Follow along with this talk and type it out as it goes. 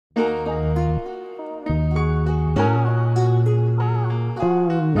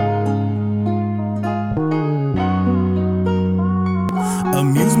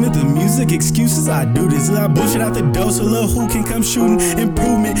make excuses. I do this. I bullshit out the door so little who can come shooting.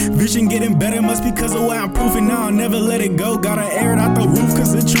 Improvement, vision getting better must be because of why I'm proofing. Now I'll never let it go. Gotta air it out the roof,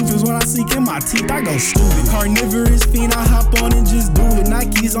 cause the truth is when I seek in my teeth, I go stupid. Carnivorous fiend, I hop on and just do it.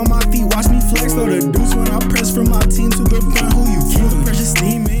 Nikes on my feet, watch me flex, throw the deuce when I press from my team to the front. Who you killing? Precious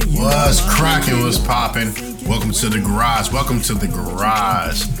steam, man. What's cracking? What's popping? Welcome to the garage. Welcome to the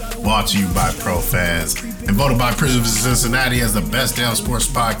garage. Brought to you by Pro Fans and voted by Prisoners of Cincinnati as the best damn sports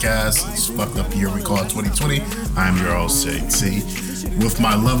podcast. It's fucked up year we call it 2020. I'm your host, C. With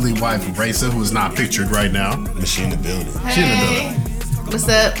my lovely wife, Raisa, who is not pictured right now. She in the building. Hey. She in the building. What's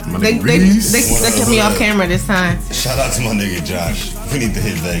up? They kept me off camera this time. Shout out to my nigga Josh. We need to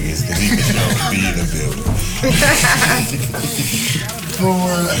hit Vegas because he can be in the building. For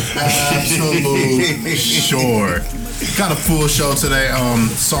absolute sure. Got a full show today.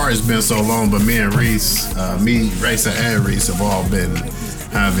 Sorry it's been so long, but me, Raisa and Reese have all been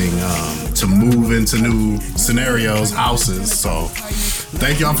having to move into new scenarios, houses. So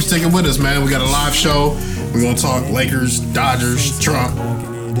thank y'all for sticking with us, man. We got a live show. We're gonna talk Lakers, Dodgers, Trump,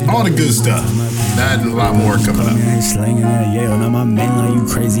 all the good stuff. That and a lot more coming up. Slanging that Yale, now my mainline, you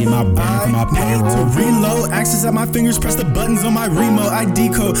crazy in my bank, my payroll. To reload, access at my fingers, press the buttons on my remote. I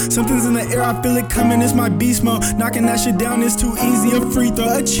decode, something's in the air, I feel it coming, it's my beast mode. Knocking that shit down is too easy, a free throw,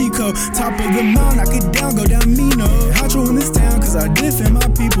 a Chico. Top of the mound, knock it down, go down Mino. Outro in this town, cause I defend my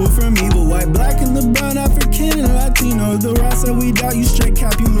people from evil. White, black, and the brown, African and Latino. The Rasta we doubt, you straight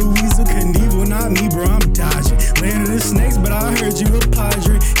cap, you Louisa Knievel. Not me, bro, I'm dodging. Land of the snakes, but I heard you a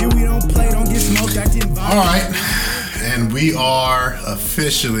padre. Here we don't play, don't get smoked, acting violent. All right, and we are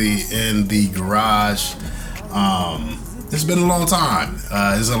officially in the garage. It's been a long time.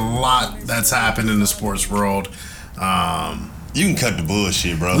 There's a lot that's happened in the sports world. You can cut the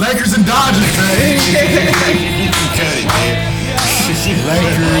bullshit, bro. Lakers and Dodgers, man. You can cut it, man.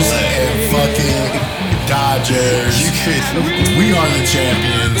 Lakers and fucking Dodgers. We are the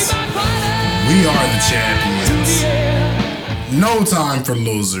champions. We are the champions. No time for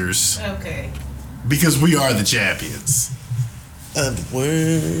losers. Okay. Because we are the champions. Of the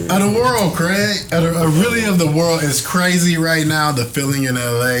world. Of the world, Craig. Really of the world. It's crazy right now. The feeling in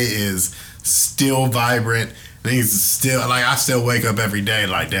LA is still vibrant. Things still, like, I still wake up every day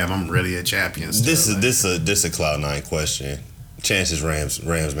like, damn, I'm really a champion still. This a Cloud9 question. Chances Rams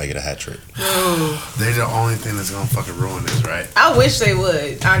make it a hat trick. They're the only thing that's gonna fucking ruin this, right? I wish they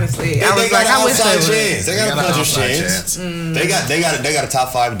would, honestly. I wish they would. They got a puncher's chance. They got a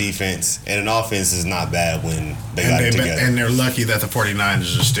top 5 defense, and an offense is not bad when they got it together. And they're lucky that the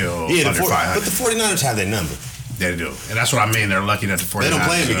 49ers are still under 500. But the 49ers have their number. They do. And that's what I mean. They're lucky that the 49ers... They don't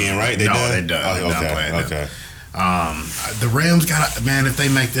play them again, right? They don't. Oh, They're not playing them. Okay. The Rams got, man, if they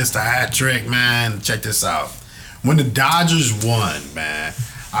make this the hat trick, man, check this out. When the Dodgers won, man,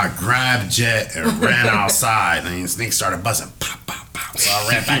 I grabbed Jet and ran outside, and these things started buzzing. Pop, pop, pop. So I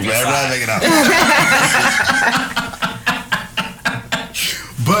ran back inside.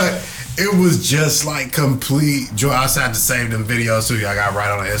 But it was just like complete joy. I had to save them videos too. I got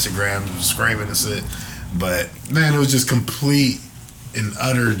right on the Instagram screaming and shit. But man, it was just complete and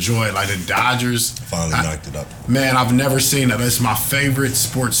utter joy. Like the Dodgers finally knocked it up. Man, I've never seen it. It's my favorite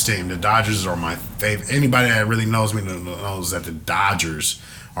sports team. The Dodgers are my favorite. Anybody that really knows me knows that the Dodgers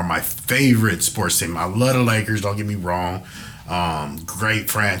are my favorite sports team. I love the Lakers, don't get me wrong. Great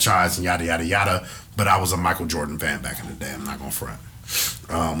franchise and yada, yada, yada. But I was a Michael Jordan fan back in the day. I'm not going to front.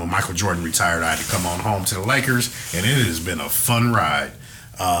 When Michael Jordan retired, I had to come on home to the Lakers, and it has been a fun ride.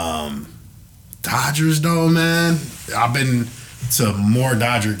 Dodgers, though, man, I've been to more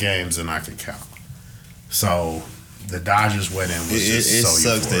Dodger games than I can count. So the Dodgers winning was just so euphoric.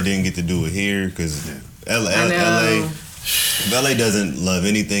 It sucks they didn't get to do it here because LA doesn't love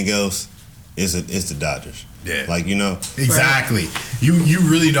anything else. It's the Dodgers. Yeah. Like, you know. Exactly. You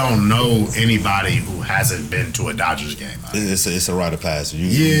really don't know anybody who hasn't been to a Dodgers game. It's a rite of passage.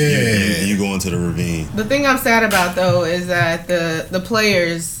 You go into the ravine. The thing I'm sad about, though, is that the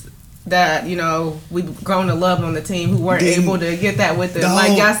players that, you know, we've grown to love on the team who weren't able to get that with them.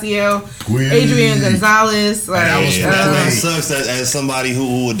 Like Yasiel, Adrian Gonzalez. Like, that sucks as somebody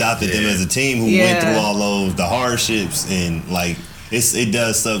who adopted them as a team, who went through all the hardships, and like it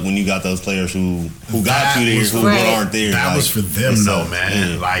does suck when you got those players who got you there who aren't there. That was for them though,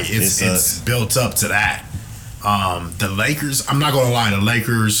 man. Yeah, like it's built up to that. The Lakers, I'm not gonna lie, the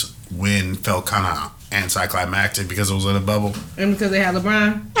Lakers win felt kind of anticlimactic because it was in a bubble. And because they had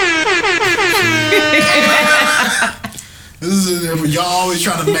LeBron. Y'all always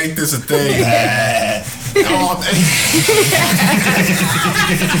try to make this a thing.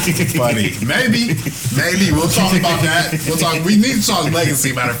 Funny. Maybe we'll talk about that. We need to talk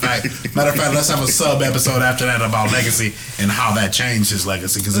legacy. Matter of fact, let's have a sub episode after that about legacy and how that changed his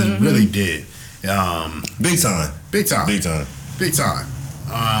legacy because it really did. Big time.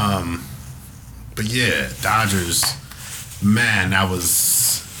 But yeah, Dodgers. Man, that was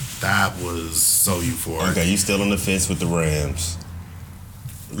so euphoric. Okay, you still on the fence with the Rams.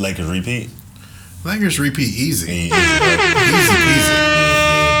 Lakers repeat? Lakers repeat easy. Easy.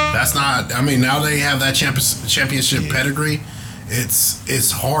 That's not. I mean, now they have that championship pedigree.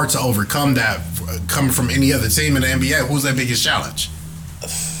 It's hard to overcome that coming from any other team in the NBA. Who's their biggest challenge?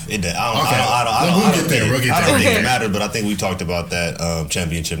 I don't think it mattered, but I think we talked about that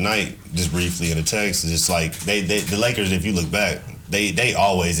championship night just briefly in the text. Just like the Lakers, if you look back, they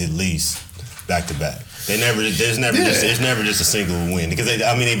always at least back to back. There's never just a single win because they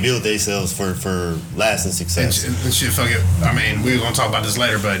built themselves for lasting success. And shit, fuck it. I mean, we're gonna talk about this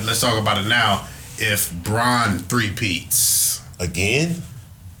later, but let's talk about it now. If Bron three-peats again,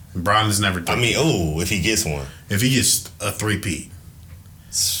 Bron is never. If he gets one, if he gets a three-peat.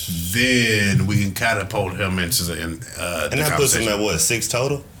 Then we can catapult him into the and that puts him at what, 6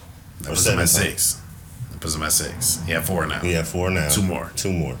 total? That puts him at 6. That puts him at 6. He had 4 now. 2 more.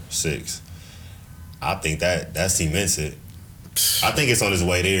 6. I think that cements it. I think it's on his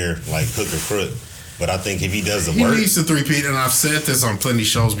way there, like hook or crook. But I think if he does the work, he needs the three-peat, and I've said this on plenty of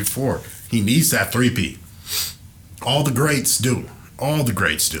shows before. He needs that three-peat. All the greats do.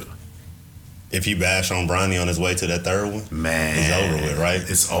 If you bash on Bronny on his way to that third one, man, it's over with, right?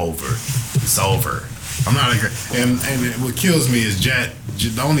 It's over. I'm not and what kills me is Jet.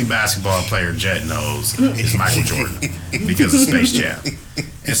 The only basketball player Jet knows is Michael Jordan because of Space Jam.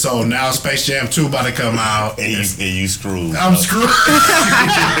 And so now Space Jam 2 about to come out, and you screwed. I'm screwed.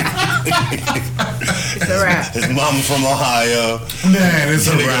 It's a wrap. His mama from Ohio. Man, it's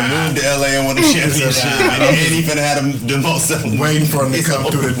a wrap. Moved to LA and won the championship, and he finna have the most. Waiting for him to come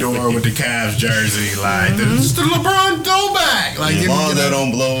through the door with the Cavs jersey, like it's the LeBron throwback. Like as long as they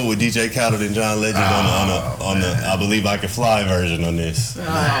don't blow with DJ Khaled and John Legend on the I Believe I Can Fly version on this, we'll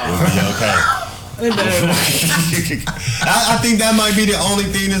be okay. I think that might be the only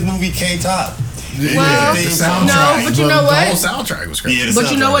thing this movie can't top. Well, the soundtrack. But you know what? The whole soundtrack was crazy. Yeah,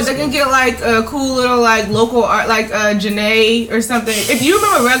 but you know what? They can get like a cool little like local art, like Janae or something. If you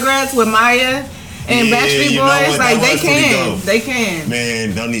remember Rugrats with Maya and Backstreet Boys, like they can.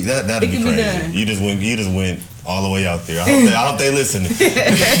 Man, don't need that. That'd be crazy. You just went all the way out there. I hope they listen.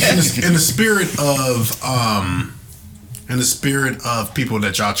 In the spirit of people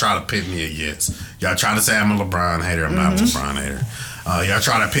that y'all try to pit me against. Y'all try to say I'm a LeBron hater. I'm not a LeBron hater. Y'all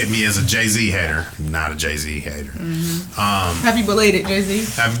try to pit me as a Jay-Z hater. I'm not a Jay-Z hater. Happy belated, Jay-Z.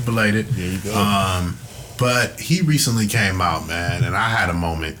 Happy belated. There you go. But he recently came out, man, and I had a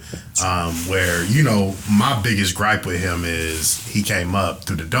moment where, my biggest gripe with him is he came up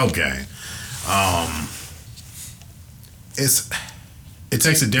through the dope game. It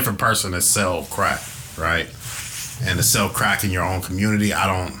takes a different person to sell crack, right? And to sell crack in your own community,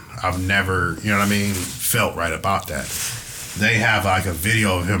 I've never, felt right about that. They have like a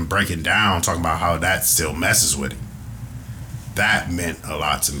video of him breaking down, talking about how that still messes with him. That meant a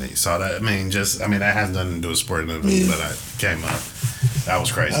lot to me. So that, that has nothing to do with sporting, but I came up. That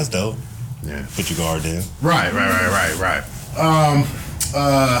was crazy. That's dope. Yeah. Put your guard down. Right.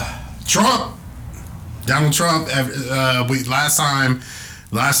 Trump. Donald Trump.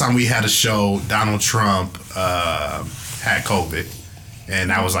 Last time we had a show, Donald Trump had COVID, and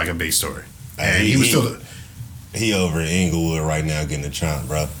that was like a big story. And he was still. He over in Inglewood right now getting a Trump,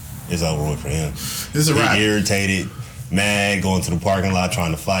 bro. It's over with for him. This is a wrap. Irritated, mad, going to the parking lot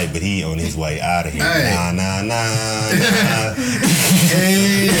trying to fight, but he on his way out of here. Hey. Nah.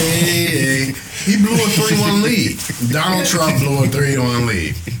 Hey. He blew a 3-1 lead. Donald Trump blew a 3-1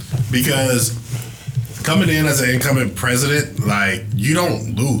 lead because coming in as an incumbent president, like, you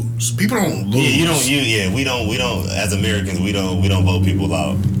don't lose. People don't lose. We don't. As Americans, we don't vote people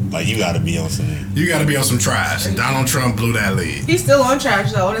out. Like, you got to be on some. You got to be on some trash. And Donald Trump blew that lead. He's still on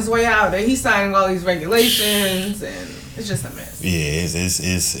trash though. On his way out there, he's signing all these regulations, and it's just a mess. Yeah,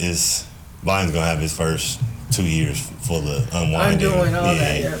 it's Biden's gonna have his first 2 years full of unwinding. Undoing all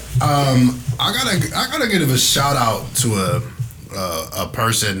that. Yep. I gotta give a shout out to a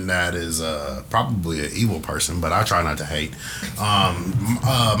person that is probably an evil person, but I try not to hate.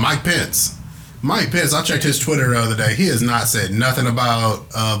 Mike Pence. I checked his Twitter the other day. He has not said nothing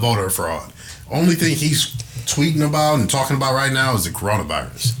about voter fraud. Only thing he's tweeting about and talking about right now is the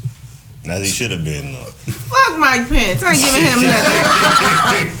coronavirus. As he should have been. Fuck Mike Pence. I ain't giving him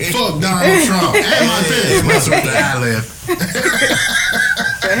nothing. Fuck Donald Trump. And Mike Pence. Mess with the ad-lib.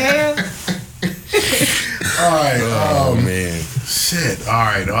 The hell? All right. Oh, man. Shit. All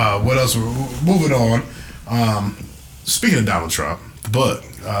right. What else? Moving on. Speaking of Donald Trump, the book,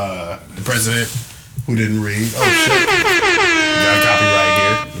 The President Who Didn't Read. Oh, shit. Got a copy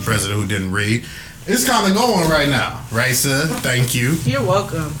right here. The President Who Didn't Read. It's kind of going right now. Raisa, thank you. You're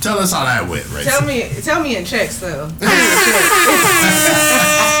welcome. Tell us how that went, Raisa. Tell me in checks, though.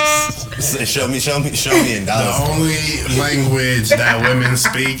 Show me in dollars. The only language that women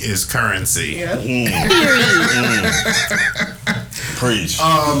speak is currency. Yeah. Preach. I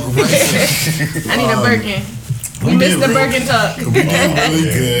need a Birkin. We missed the Birkin talk. We did really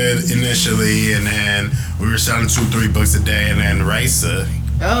good initially, and then we were selling 2-3 books a day, and then Raisa.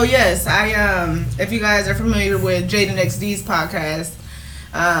 Oh yes, if you guys are familiar with Jaden XD's podcast,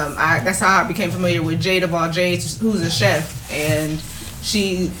 that's how I became familiar with Jade of all Jades, who's a chef, and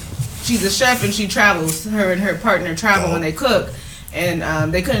she's a chef and she travels. Her and her partner travel when they cook, and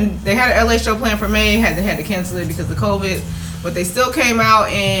they had an LA show planned for May, they had to cancel it because of COVID, but they still came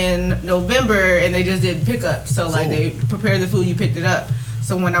out in November and they just did pickup. So like they prepared the food, you picked it up.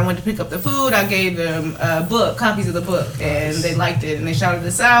 So when I went to pick up the food, I gave them copies of the book, and they liked it, and they shouted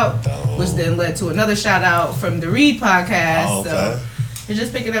us out, which then led to another shout out from the Read podcast. Oh, okay. So it's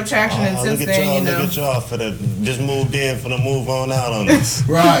just picking up traction, and since then, look at y'all for the just moved in for the move on out on this.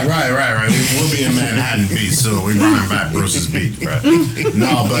 Right. We'll be in Manhattan Beach soon. We running back Bruce's Beach, bro.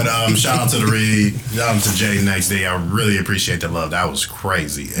 No, but shout out to the Read, shout out to Jay Next Day. I really appreciate the love. That was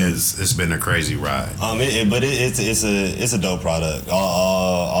crazy. It's been a crazy ride. It's a dope product.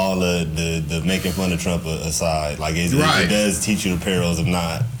 All the making fun of Trump aside, like it does teach you the perils of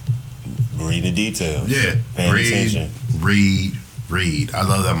not reading the details. Yeah, paying attention. Read. I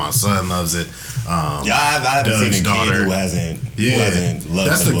love that. My son loves it. I haven't seen a kid who hasn't loved it.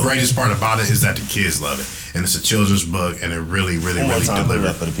 That's the greatest part about it is that the kids love it, and it's a children's book, and it really delivers.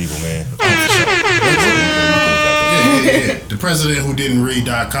 For the people, man. Yeah. The President Who Didn't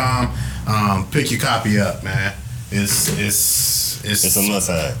Read.com. Pick your copy up, man. It's a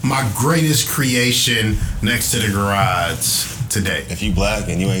must-have. My greatest creation next to the garage today. If you black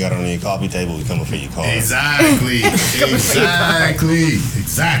and you ain't got it on your coffee table, we coming for your car. Exactly. What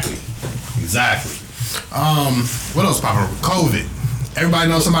else popping up? COVID. Everybody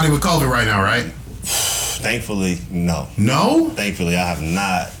knows somebody with COVID right now, right? Thankfully, no. No? Thankfully, I have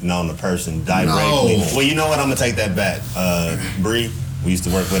not known the person directly. No. Well, you know what? I'm gonna take that back. Bree, we used to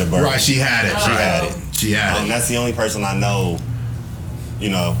work with her. Right, she had it. She had it. That's the only person I know. You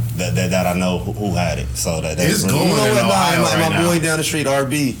know that I know who had it. So that's going on right my boy down the street,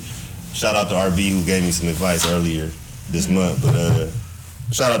 RB. Shout out to RB who gave me some advice earlier this month. But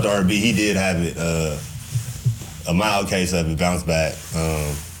shout out to RB. He did have it. A mild case of it, bounced back.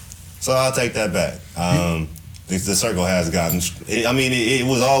 So I'll take that back. The circle has gotten. It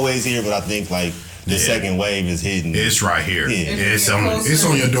was always here, but I think like the second wave is hidden. It's right here. Yeah. It's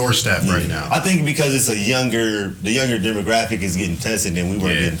on your doorstep right now. I think because it's the younger demographic is getting tested, and we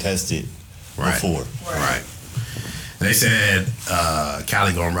weren't getting tested before. Right. They said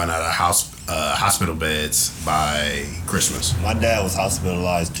Cali gonna run out of hospital beds by Christmas. My dad was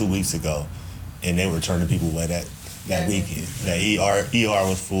hospitalized 2 weeks ago, and they were turning people away that weekend. The ER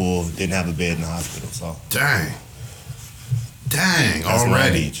was full, didn't have a bed in the hospital. So dang,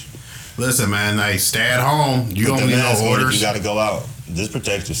 already. Listen, man, stay at home. You don't need no orders. You got to go out. Just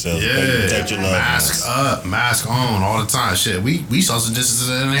protect yourself. Yeah. Protect your loved ones. Mask up, mask on all the time. Shit, we social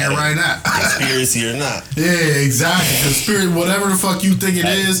distancing in here right now. Conspiracy or not. Yeah, exactly. Conspiracy, whatever the fuck you think it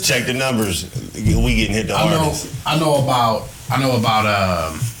is. Check the numbers. We getting hit the hardest. I know about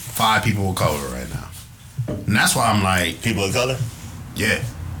 5 people with COVID right now. And that's why I'm like... People of color? Yeah.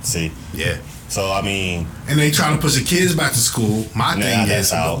 See? Yeah. So, and they trying to push the kids back to school. My thing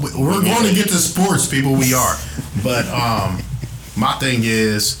is, we're going to get to sports, people, we are. But my thing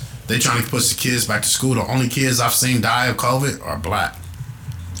is, they trying to push the kids back to school. The only kids I've seen die of COVID are black.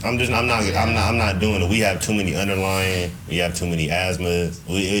 I'm not doing it. We have too many underlying, we have too many asthmas.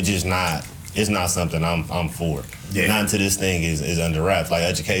 It's not something I'm for. Yeah. Not until this thing is under wraps. Like,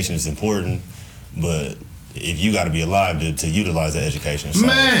 education is important, but if you got to be alive to utilize that education. So,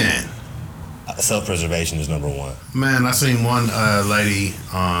 man. Self-preservation is number one. Man, I seen one lady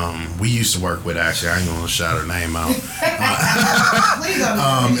we used to work with, actually. I ain't gonna shout her name out.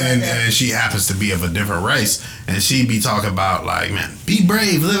 And she happens to be of a different race, and she be talking about like, man, be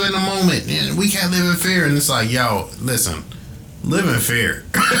brave, live in the moment. We can't live in fear. And it's like, yo, listen, Live in fear.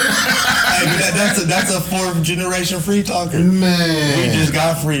 That's a fourth generation free talker. Man. We just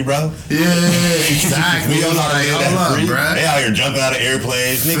got free, bro. Yeah, exactly. We don't know how to get that free. Bro. They out here jumping out of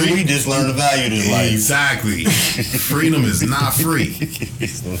airplanes. Nigga, we just learned the value of this life. Exactly. Freedom is not free.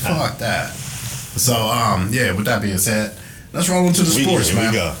 Fuck that. So, with that being said, let's roll into the sports,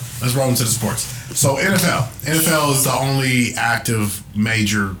 man. Let's roll into the sports. So, NFL. NFL is the only active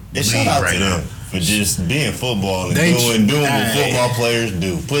major league right now. For just being football and doing what football players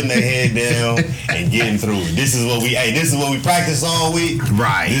do, putting their head down and getting through it. This is what we practice all week.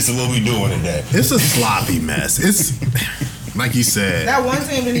 Right. This is what we doing today. It's a sloppy mess. It's like you said. That one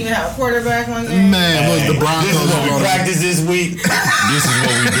team didn't even have a quarterback one day. Man, was the Broncos. This is what we practice this week. This is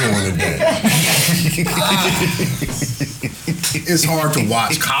what we doing today. It's hard to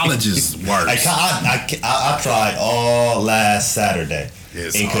watch. College is worse. I tried all last Saturday.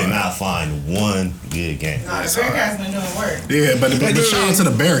 And could not find one good game. No, the Bearcats been doing work. Yeah, but shout out to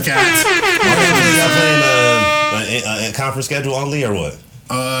the Bearcats. Y'all playing a conference schedule only or what?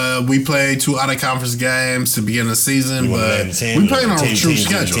 We played 2 out of conference games to begin the season, but we playing on a true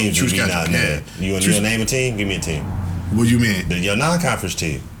schedule. True schedule. Yeah. You want to name a team? Give me a team. What do you mean? Your non-conference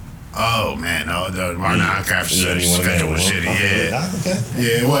team. Oh man, no, our non-conference schedule was shitty. Yeah, okay.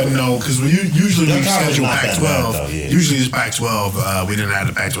 Yeah, it wasn't because we usually schedule Pac-12. Usually it's Pac-12. We didn't have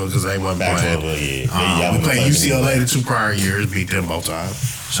the Pac-12 because they wasn't playing. We played UCLA the 2 prior years, beat them both times.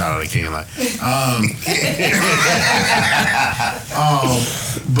 Shout out to King Light.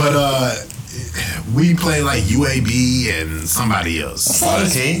 But we play like UAB and somebody else. Solid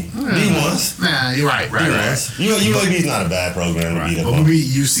team. D1s. Nah, you're right. UAB's not a bad program to beat up on. But we beat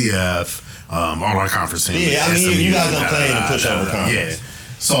UCF, all our conference teams. Yeah, I mean, you guys don't play in the pushover conference.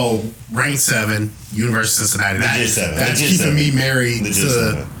 Yeah. So, ranked 7, University of Cincinnati. That's keeping me married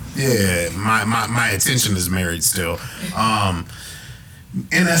to... Yeah, my attention is married still.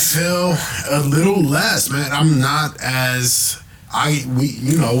 NFL, a little less, man. I'm not as... I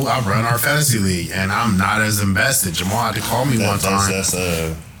run our fantasy league, and I'm not as invested. Jamal had to call me one time. That's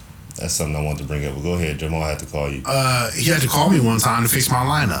something I wanted to bring up. But go ahead, Jamal had to call you. He had to call me one time to fix my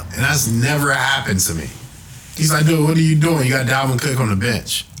lineup, and that's never happened to me. He's like, dude, what are you doing? You got Dalvin Cook on the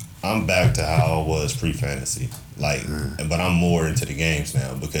bench. I'm back to how I was pre-fantasy, but I'm more into the games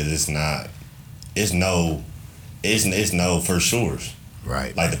now because it's no for sure's.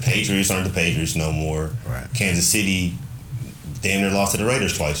 Right. Like the Patriots aren't the Patriots no more. Right. Kansas City damn near lost to the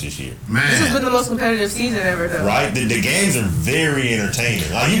Raiders twice this year. Man. This has been the most competitive season ever, though. Right? The games are very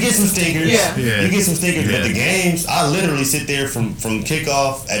entertaining. Like, you get some stinkers. Yeah. You get some stinkers, but the games, I literally sit there from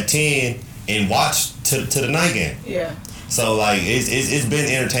kickoff at 10 and watch to the night game. Yeah. So, like, it's been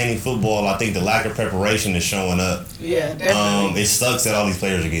entertaining football. I think the lack of preparation is showing up. Yeah, definitely. It sucks that all these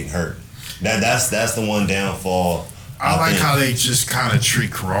players are getting hurt. That's the one downfall. I like how they just kind of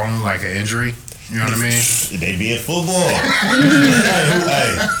treat Corona like an injury. You know what I mean? They be in football.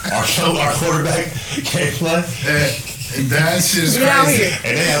 hey, our quarterback can't play. That's just crazy.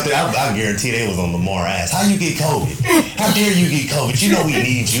 And they out there, I guarantee they was on Lamar ass. How you get COVID? How dare you get COVID? You know we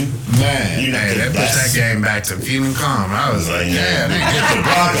need you. Man, they pushed that game back to Kingdom Come. I was like, yeah, they get the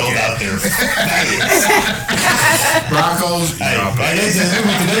Broncos out there. Broncos. Hey,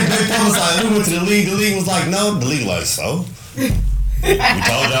 they publicized. We went to the league. The league was like, no. The league like, so? We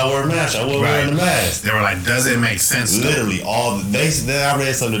told y'all wear a mask. I wasn't wearing the mask. They were like, does it make sense? Literally, I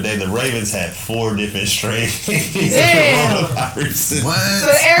read something today. The Ravens had 4 different strains of coronavirus. What?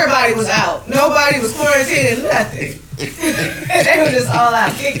 So everybody was out. Nobody was quarantined. Nothing. They were just all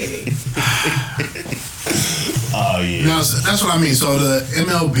out kicking it. Oh yeah. No, that's what I mean. So the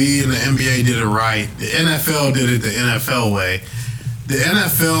MLB and the NBA did it right. The NFL did it the NFL way. The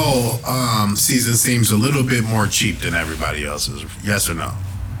NFL season seems a little bit more cheap than everybody else's. Yes or no?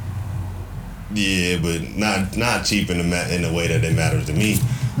 Yeah, but not cheap in the way that it matters to me.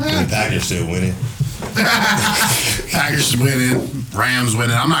 The Packers still winning. Packers winning, Rams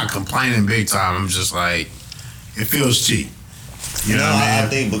winning. I'm not complaining big time. I'm just like, it feels cheap. You know what I mean? I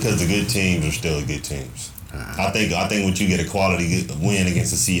think because the good teams are still good teams. I think when you get a quality win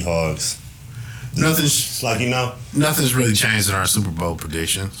against the Seahawks. Nothing's like, nothing's really changed in our Super Bowl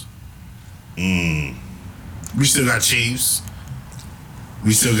predictions. We still got Chiefs.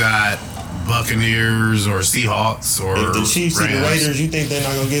 We still got Buccaneers or Seahawks or if the Chiefs Rams. and the Raiders, you think they're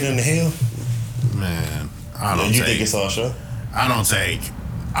not gonna get into hell? Man, I don't. You think it's all show? I don't take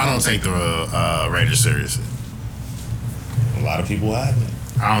the Raiders seriously. A lot of people haven't.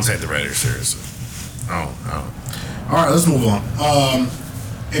 I don't take the Raiders seriously. Oh. All right, let's move on.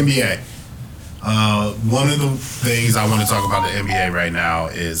 NBA. One of the things I want to talk about the NBA right now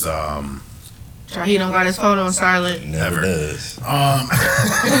is He don't got his phone on silent. Never does. One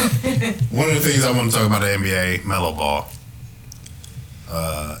of the things I want to talk about the NBA, Melo Ball,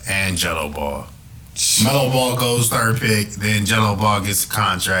 and Jello Ball. Melo Ball goes third pick, then Jello Ball gets a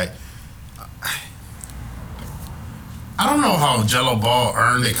contract. I don't know how Jello Ball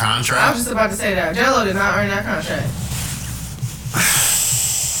earned a contract. I was just about to say that. Jello did not earn that contract.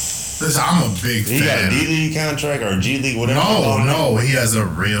 Listen, I'm a big fan. He got a D-League contract or G League, whatever. No, he has a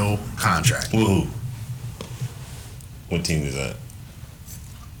real contract. With who? What team is that?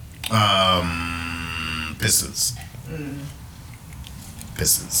 Pistons.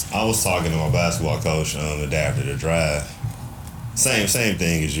 Pistons. I was talking to my basketball coach the day after the draft. Same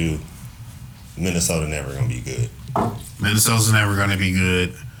thing as you. Minnesota never gonna be good. Minnesota's never gonna be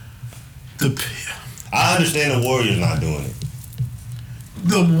good. I understand the Warriors not doing it.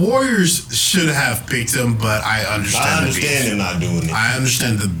 The Warriors should have picked him, but I understand the beef. them not doing it. I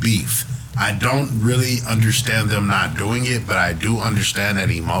understand the beef. I don't really understand them not doing it, but I do understand that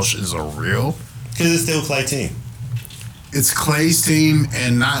emotions are real. Because it's still Klay team. It's Klay's team,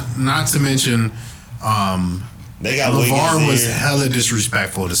 and not to mention, they got LeVar was hella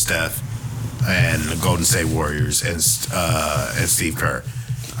disrespectful to Steph and the Golden State Warriors and Steve Kerr.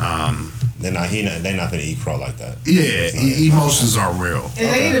 They're not gonna eat crow like that. Yeah, emotions are real. And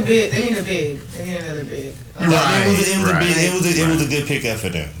they need a big. They need another big. It was a good pickup for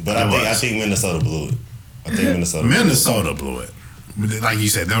them, but I think Minnesota blew it. Minnesota blew it. Like you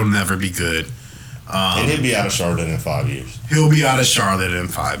said, they'll never be good. And he'll be out of Charlotte in 5 years. He'll be out of Charlotte in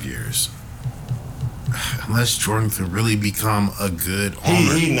 5 years. Unless Jordan could really become a good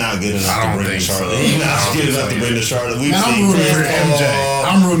owner. He's not good enough to bring to Charlotte. So. He's not good enough to bring to Charlotte.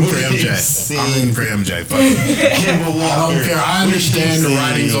 I'm rooting for MJ. Fuck it. I don't care. I understand the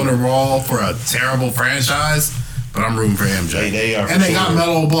writings on the wall for a terrible franchise, but I'm rooting for MJ. They got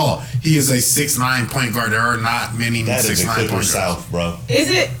Melo Ball. He is a 6'9" point guard. There are not many 6'9" point guards. South, bro. Is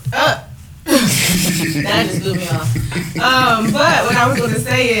it? That just blew me off. But what I was going to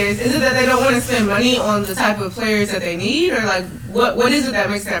say is it that they don't want to spend money on the type of players that they need, or like what is it that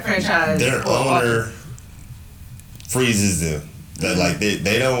makes that franchise? Their owner freezes them. That like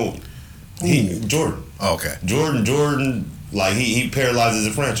they don't. Jordan. Oh, okay. Jordan. Like he paralyzes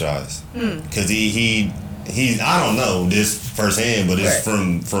the franchise because he I don't know this firsthand, but it's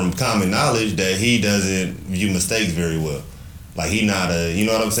from common knowledge that he doesn't view mistakes very well. Like he not you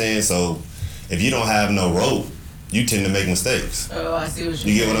know what I'm saying? So if you don't have no rope, you tend to make mistakes. Oh, I see what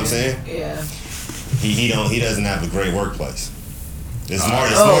you get what I'm saying? Yeah. He doesn't have a great workplace. As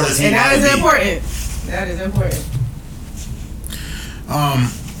smart as he and that is be. important. That is important.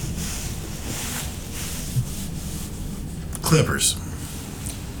 Clippers.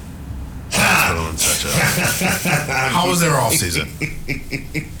 How was their off season?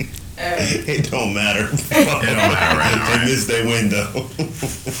 It don't matter. It don't matter right now. They missed their window.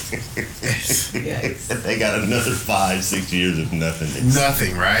 Yes. They got another 5-6 years of nothing.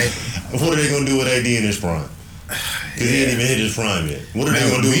 Nothing, right? What are they gonna do with AD in his prime? Because he ain't even hit his prime yet. What are they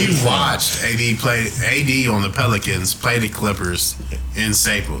gonna do with his prime? We watched AD on the Pelicans play the Clippers in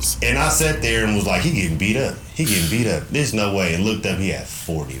Staples. And I sat there and was like, he getting beat up. There's no way. And looked up, he had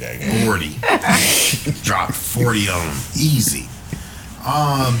 40 that game. 40. Dropped 40 on him. Easy.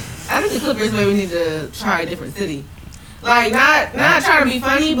 I think the Clippers maybe need to try a different city. Like, not trying to be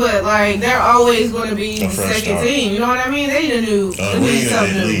funny, but like they're always going to be the second team. You know what I mean? They need a new something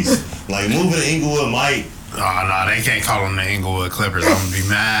at least. Like moving to Inglewood might. Oh no, they can't call them the Inglewood Clippers. I'm gonna be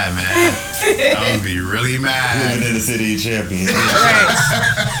mad, man. I'm gonna be really mad. Living in the city of champions.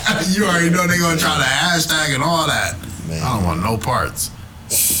 Right. You already know they're gonna try the hashtag and all that. Man. I don't want no parts.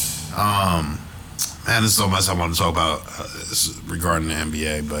 Man, there's so much I want to talk about regarding the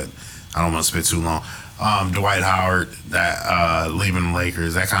NBA, but I don't want to spend too long. Dwight Howard leaving the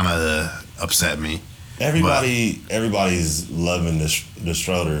Lakers, that kind of upset me. Everybody's loving the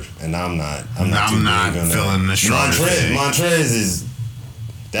Schroeder, and I'm not. I'm not feeling the Schroeder thing. Montrez is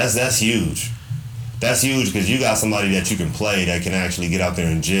that's huge. That's huge because you got somebody that you can play that can actually get out there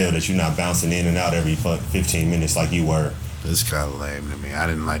and gel, that you're not bouncing in and out every 15 minutes like you were. This kind of lame to me. I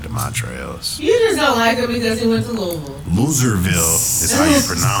didn't like the Montrez. You just don't like him because he went to Louisville. Loserville is how you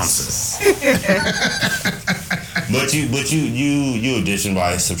pronounce it. But you addition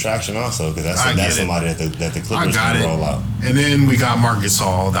by subtraction also, because that's somebody that the Clippers can roll out. And then we got Marc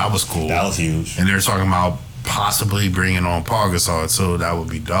Gasol. That was cool. That was huge. And they're talking about possibly bringing on Paul Gasol too. That would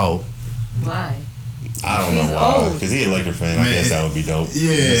be dope. Why? I don't know why. Because he's a Laker fan. I guess that would be dope.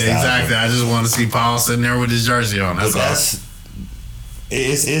 Yeah, exactly. I just want to see Paul sitting there with his jersey on.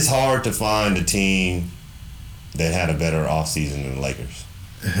 It's hard to find a team that had a better offseason than the Lakers.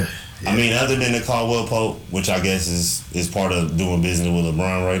 I mean, other than the Caldwell Pope, which I guess is part of doing business with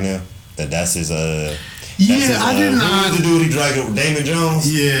LeBron right now, that's his I did not. Who's the dude he dragged with Damon Jones?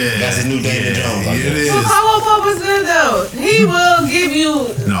 Yeah. That's his new Damon Jones. It is. Well, Caldwell Pope is good though. He will give you.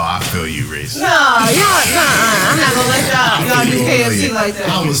 No, I feel you, Reese. No, I'm not gonna let y'all do KFC like that.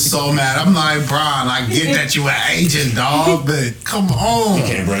 I was so mad. I'm like, Brian, I get that you an agent, dog, but come on. You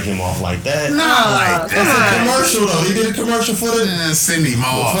can't break him off like that. Not like that. It's a commercial though. He did a commercial for the send him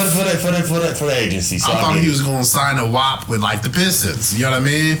off. For the agency. So I thought he was gonna sign a WAP with like the Pistons. You know what I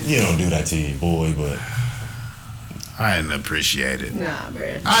mean? You don't do that to your boy, but I didn't appreciate it. Nah,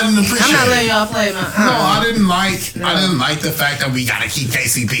 bro. I didn't appreciate it. I'm not letting y'all play my. No, I didn't like the fact that we gotta keep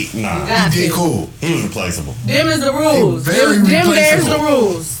KCP. Nah, he did cool. He was replaceable. Them is the rules. Very them replaceable. there's the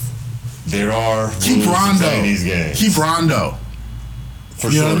rules. There are keep rules Rondo. in these games. Keep Rondo. For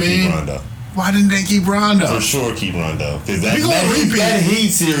you sure, know what I mean? keep Rondo. Why didn't they keep Rondo? For sure, keep Rondo. Because that Heat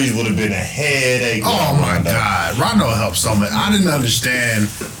series would have been a headache. Oh my God, Rondo helped so much. I didn't understand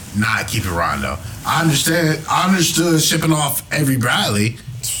not keeping Rondo. I understood shipping off Avery Bradley.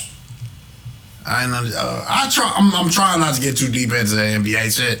 I'm trying not to get too deep into the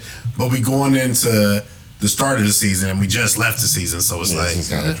NBA shit, but we going into the start of the season and we just left the season, so it's like it's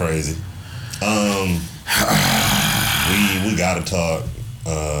kind of crazy. We gotta talk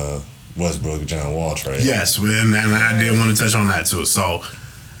Westbrook John Wall trade. Yes, and I did want to touch on that too. So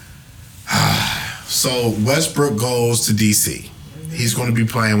Westbrook goes to DC. He's going to be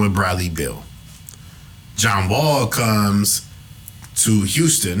playing with Bradley Beal. John Wall comes to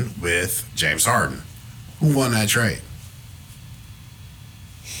Houston with James Harden. Who won that trade?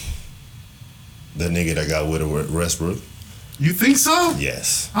 The nigga that got with Westbrook. You think so?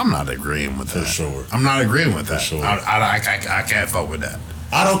 Yes. I'm not agreeing with that. For sure. I'm not agreeing with that. For sure. I can't fuck with that.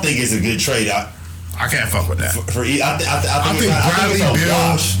 I don't think it's a good trade. I can't fuck with that. I think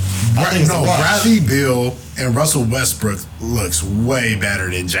Bradley Beal and Russell Westbrook looks way better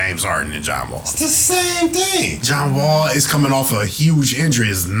than James Harden and John Wall. It's the same thing. John Wall is coming off a huge injury.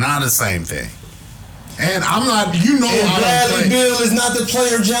 It's not the same thing. And I'm not, you know, and Bradley Beal is not the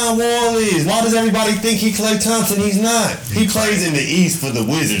player John Wall is. Why does everybody think he Klay Thompson? He's not. He plays in the East for the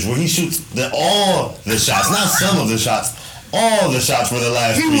Wizards, where he shoots all the shots, not some of the shots. All the shots for the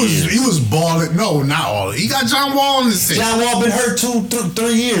last 3 years. He was balling. No, not all. He got John Wall in the team. John Wall been hurt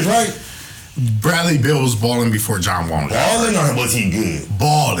 3 years, right? Bradley Beal was balling before John Wall. Balling or was he good?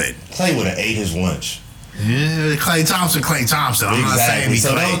 Balling. Klay would have ate his lunch. Yeah, Klay Thompson. I'm not saying he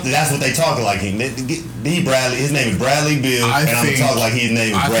Klay. That's what they talking like. Bradley. His name is Bradley Beal, and I'm gonna talk like his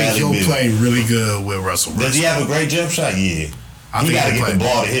name is Bradley Beal. I think he'll play really good with Russell. Does he have a great jump shot? Yeah. He got to get the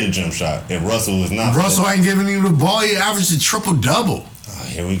ball to hit a jump shot. And Russell was not. Russell ain't giving him the ball. He averaged a triple-double. Oh,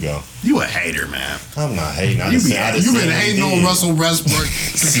 here we go. You a hater, man. I'm not hating. You've been hating on Russell Westbrook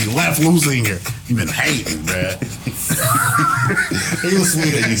since he left losing here. You've been hating, man. He was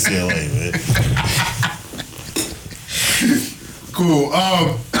sweet at UCLA, man. Cool.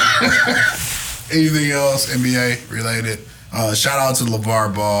 Anything else NBA related? Shout out to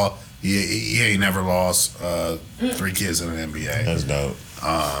LeVar Ball. He ain't never lost 3 kids in the NBA. That's dope.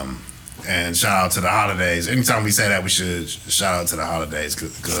 And shout out to the Holidays. Anytime we say that, we should shout out to the Holidays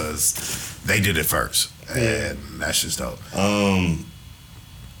because they did it first. And that's just dope.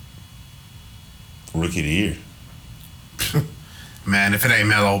 Rookie of the year. Man, if it ain't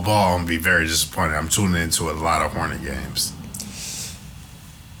Melo Ball, I'm going to be very disappointed. I'm tuning into a lot of Hornet games.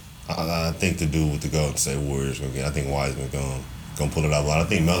 I think the dude with the Golden State Warriors going to get. I think Wiseman going to pull it up. I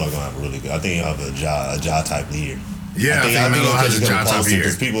think Melo going to have a really good. I think he'll have a Ja type year. Yeah, I think Melo has a Ja type year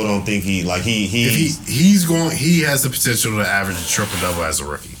because people don't think he has the potential to average a triple double as a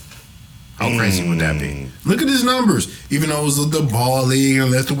rookie. How crazy would that be? Look at his numbers. Even though it was the ball league in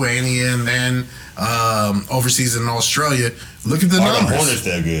Lithuania and then overseas in Australia, look at the numbers. The Hornets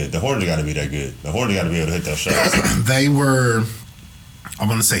that good. The Hornets got to be that good. The Hornets got to be able to hit those shots. They were, I'm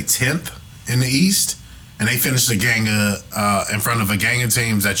going to say 10th in the East. And they finished the gang in front of a gang of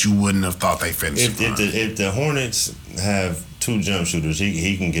teams that you wouldn't have thought they finished. If the Hornets have 2 jump shooters,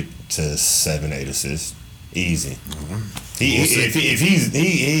 he can get to 7-8 assists easy. Mm-hmm.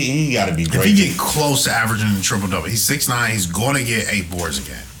 He got to be great. If he get close to averaging the triple double, he's 6'9". He's going to get 8 boards a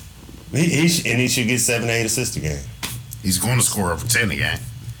game. He should get 7-8 assists a game. He's going to score over 10 a game.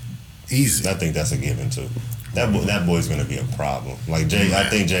 Easy. I think that's a given too. That boy's gonna be a problem. Like Jay, I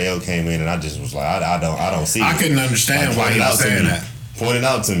think J.O. came in and I just was like, I don't see it. I couldn't understand why he was saying that. Point it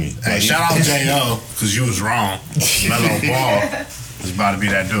out to me. Hey, shout out J.O. because you was wrong. Melo Ball is about to be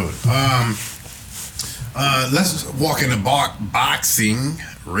that dude. Let's walk into boxing,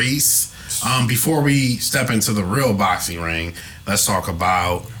 Reese. Before we step into the real boxing ring, let's talk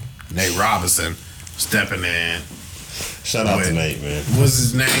about Nate Robinson stepping in. Shout out to Nate, man. What's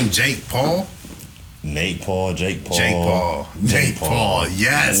his name? Jake Paul? Jake Paul. Jake Paul.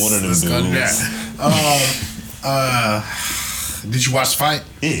 Yes. One of them dudes. Did you watch the fight?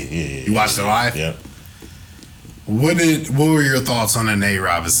 Yeah. You watched it live? Yep. What were your thoughts on the Nate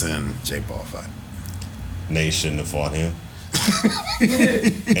Robinson Jake Paul fight? Nate shouldn't have fought him.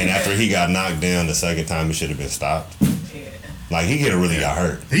 And after he got knocked down the second time, he should have been stopped. Yeah. Like, he could have really got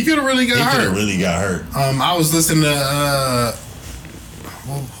hurt. He could have really got hurt. I was listening to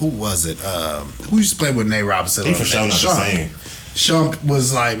who was it? Who used to play with Nate Robinson? He for sure not the same. Shump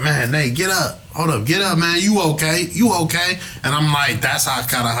was like, man, Nate, get up. Hold up, get up, man. You okay? And I'm like, that's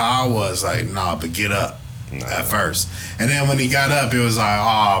kind of how I was. Like, nah, but get up at first. And then when he got up, it was like,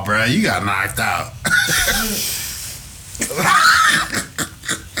 oh, bro, you got knocked out.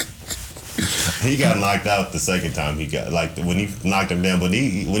 He got knocked out the second time. He got, like, when he knocked him down, but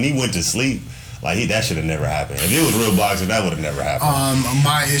when he went to sleep, like, that should have never happened. If it was real boxing, that would have never happened.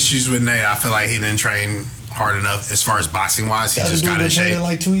 My issues with Nate, I feel like he didn't train hard enough as far as boxing wise. He just got in shape.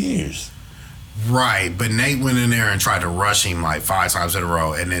 Like 2 years. Right, but Nate went in there and tried to rush him like 5 times in a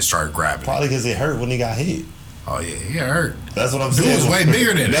row and then started grabbing. Probably because it hurt when he got hit. Oh yeah, he got hurt. That's what I'm saying. Dude was way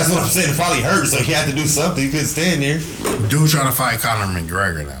bigger than That's what I'm saying. It probably hurt, so he had to do something. He couldn't stand there. Dude trying to fight Conor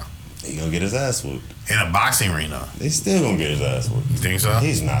McGregor now. He gonna get his ass whooped. In a boxing arena. They still gonna get his ass whooped. You think so?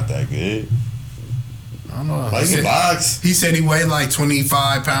 He's not that good. I don't know. Like, he box. He said he weighed like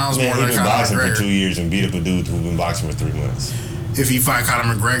 25 pounds more than Conor McGregor. He's been boxing for 2 years and beat up a dude who's been boxing for 3 months. If he fight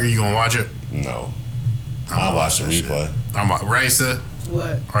Conor McGregor, you gonna watch it? No. I'll watch the replay. Raisa,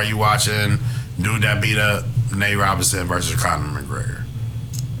 what? Are you watching dude that beat up Nate Robinson versus Conor McGregor?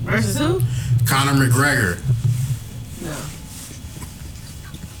 Versus who? Conor McGregor. No.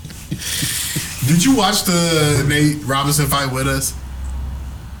 Did you watch the Nate Robinson fight with us?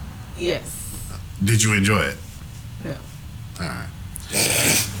 Yes. Did you enjoy it? No. All right.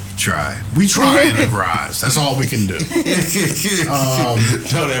 We try in the garage. That's all we can do.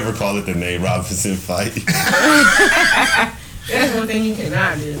 Don't ever call it the Nate Robinson fight. That's one thing you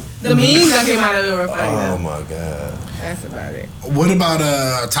cannot do. The memes that came out of the fight. Oh my god. That's about it. What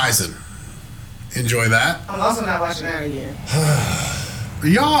about Tyson? Enjoy that? I'm also not watching that again.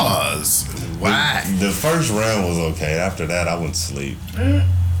 Yours. Why? The first round was okay. After that, I went to sleep.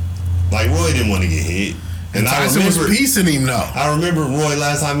 Like, Roy didn't want to get hit. And Tyson was piecing him, though. I remember Roy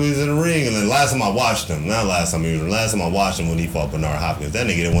last time he was in the ring, and then last time I watched him when he fought Bernard Hopkins. That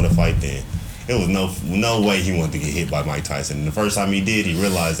nigga didn't want to fight then. It was no way he wanted to get hit by Mike Tyson. And the first time he did, he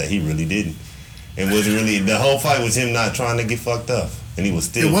realized that he really didn't. It wasn't really, the whole fight was him not trying to get fucked up. And he was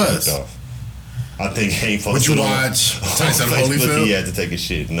still fucked off. I think he ain't supposed to. Would you watch Tyson Holyfield? He had to take a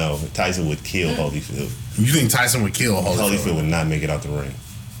shit. No, Tyson would kill Holyfield. You think Tyson would kill Holyfield? Holyfield would not make it out the ring.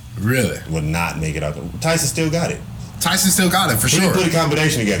 Really? Would not make it out the ring. Tyson still got it. Tyson still got it, for sure. He put a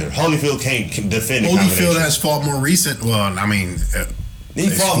combination together. Holyfield can't defend the combination. Holyfield has fought more recent. Well, I mean... he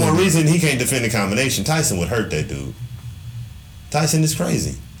fought more recent. He can't defend the combination. Tyson would hurt that dude. Tyson is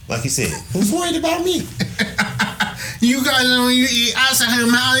crazy. Like he said. Who's worried about me? You guys know, you ask him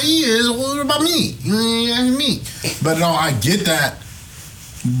how he is. What about me? You ask me. But no, I get that.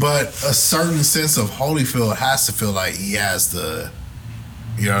 But a certain sense of Holyfield has to feel like he has the...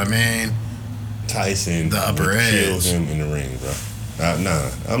 You know what I mean? Tyson, the upper edge, kill him in the ring, bro. Nah,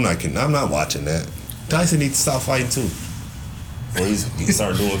 I'm not kidding. I'm not watching that. Tyson needs to stop fighting too, or he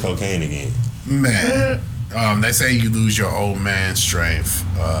start doing cocaine again. Man, they say you lose your old man strength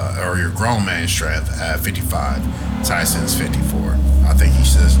or your grown man strength at 55. Tyson's 54. I think he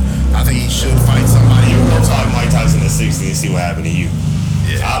should fight somebody. We'll talk Mike Tyson at 60 and see what happened to you.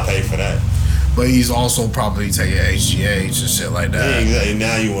 Yeah, I'll pay for that. But he's also probably taking HGH and shit like that. Yeah, exactly.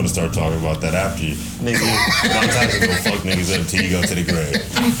 Now you want to start talking about that after you. Nigga, Mike Tyson gonna fuck niggas up till you go to the grave.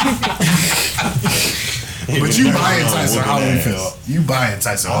 But you buying Tyson Holyfield. You buying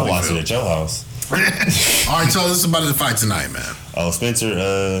Tyson Holyfield. I'll watch it at your house. All right, tell us about the fight tonight, man. Oh,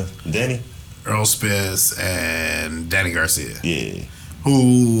 Spencer, Danny? Earl Spence and Danny Garcia. Yeah.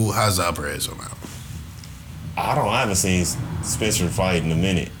 Who has the upper edge on that? I haven't seen Spencer fight in a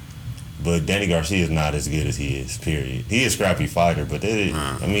minute. But Danny Garcia is not as good as he is. Period. He is a scrappy fighter, but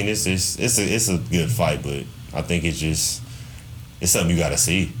I mean, it's a good fight. But I think it's something you got to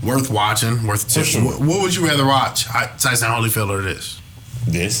see. Worth watching. Sure. What would you rather watch, Tyson Holyfield or this?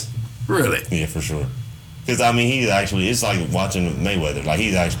 This. Really? Yeah, for sure. Because I mean, it's like watching Mayweather. Like,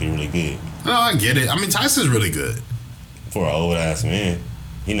 he's actually really good. No, I get it. I mean, Tyson's really good for an old ass man.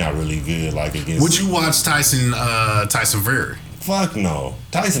 He's not really good. Like, against. Would you watch Tyson Fury? Fuck no.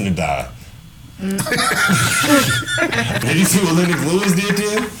 Tyson to die. Did you see what Lennox Lewis did to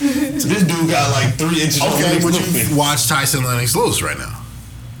him? This dude got like 3 inches. Okay, would you watch Tyson Lennox Lewis right now?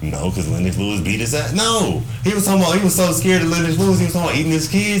 No, because Lennox Lewis beat his ass. No, he was talking about he was so scared of Lennox Lewis. He was talking about eating his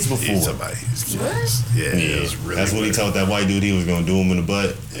kids before. Eating somebody his kids. Yeah, it was really. That's what he told that white dude he was gonna do him in the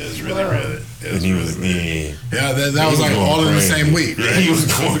butt. It was really. It was he really, was yeah. Yeah, that was like all in the same week. Right? Yeah, he was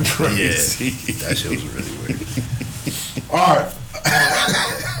going crazy. Yeah, that shit was really weird. All right.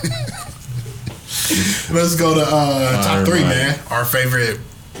 Let's go to top 3, man. Our favorite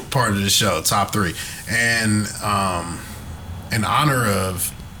part of the show, top 3. And in honor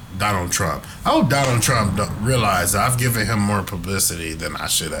of Donald Trump, I hope Donald Trump realize I've given him more publicity than I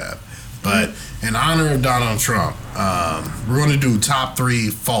should have. But in honor of Donald Trump, we're going to do top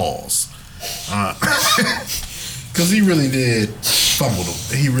 3 falls. Because he really did fumble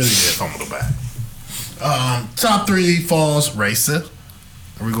the bag. Top 3 falls, Raisa.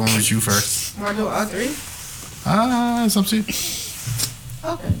 Are we going with you first? Want to do all 3? It's up to you.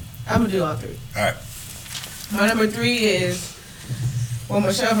 Okay, I'm gonna do all 3. All right. My number 3 is when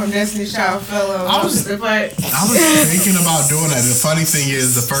Michelle from Destiny's Child fell on the fight. I was thinking about doing that. The funny thing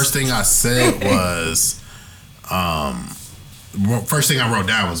is, the first thing I said was, first thing I wrote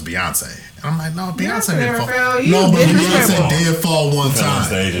down was Beyonce. And I'm like, no, Beyonce didn't fall. No, but Beyonce did fall one time.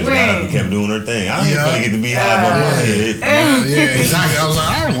 Stages, kept doing her thing. I didn't really get to be high above my head. Yeah, exactly. I was like,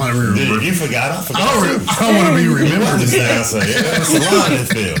 I don't want to be remembered. You forgot? I forgot. I don't want to be remembered. Beyonce. That's a line in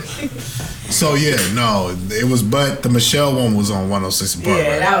film. So yeah, no, it was, but the Michelle one was on 106 & Park. Yeah,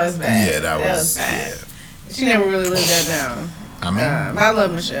 right? That was bad. Yeah, that was bad. Yeah. She never really lived that down. I mean, I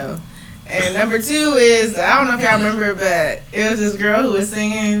love Michelle. And number 2 is, I don't know if y'all remember, but it was this girl who was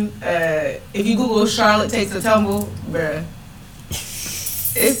singing, if you Google Charlotte Takes a Tumble, bruh.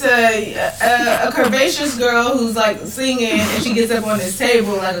 It's a curvaceous girl who's like singing and she gets up on this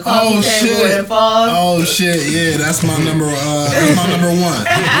table like a coffee table and falls. Oh shit, yeah, that's my number 1.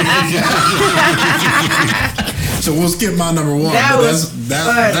 So we'll skip my number 1,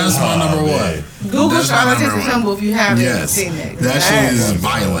 that's my number 1. Google Charlotte Takes a Tumble if you haven't seen it. That shit is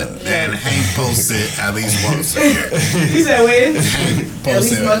violent, and Hank posts it at least once a year. You said when? Hank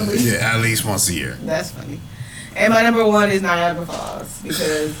posts it, at least once a year. That's funny. And my number 1 is Niagara Falls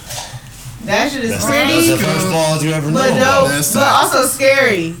because that shit is pretty. That's the first falls you ever know. But also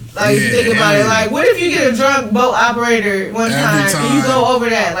scary. Like if you think about it, like what if you get a drunk boat operator one time and you go over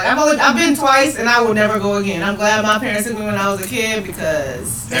that? Like I've been twice and I will never go again. I'm glad my parents took me when I was a kid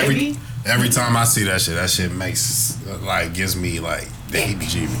because every time I see that shit makes gives me like the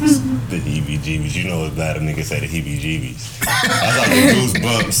heebie-jeebies. The heebie-jeebies. You know it's bad a nigga say the heebie-jeebies. That's like the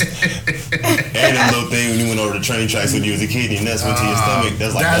goosebumps. And that little thing when you went over the train tracks when you was a kid and your nuts went to your stomach.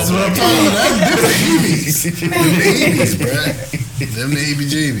 That's like that's what I'm talking about. That's the heebies. Them the heebies, bruh. Them the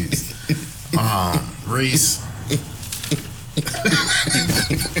heebie-jeebies. Reese.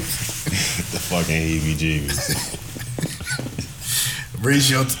 The fucking heebie-jeebies. Reese,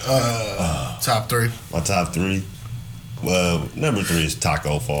 your top 3. My top 3. Well, number 3 is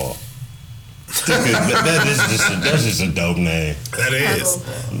Taco Fall. That's just a dope name. That is.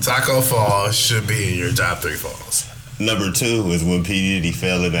 Taco Fall should be in your top 3 falls. Number 2 is when P. Diddy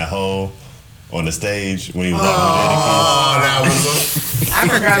fell in that hole on the stage when he was out with that was I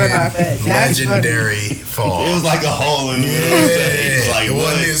forgot about that. Legendary fall. It was like a hole in the middle of the stage. Like, it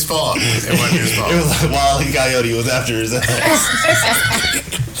wasn't his fault. It wasn't his fault. It was like Wile E. Coyote was after his ass.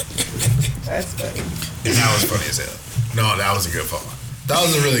 That's funny. And that was funny as hell. No, that was a good fall. That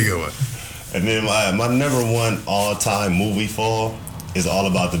was a really good one. And then my number 1 all-time movie fall is All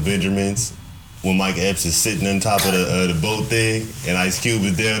About the Benjamins. When Mike Epps is sitting on top of the boat thing and Ice Cube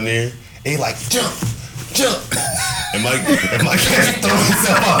is down there, and he like, jump. And Mike Epps throw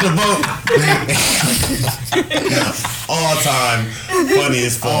himself off the boat. All-time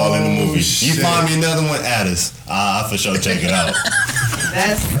funniest fall in the movie. Shit. You find me another one, Addis. I for sure check it out.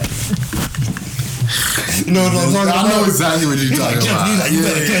 That's funny. You know what I'm talking about? I know exactly what you're talking about. He's like, you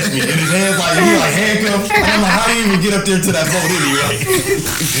better catch me. And his hands like, he like handcuffed. And I'm like, how do you even get up there to that boat anyway?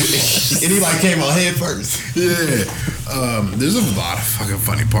 And he like came on head first. Yeah. There's a lot of fucking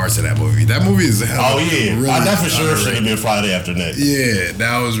funny parts of that movie. That movie is hell. Oh yeah. Really that for sure should have been Friday After Next. Yeah,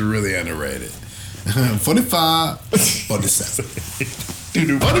 that was really underrated. 45, 47.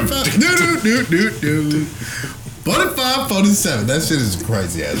 45, 47. That shit is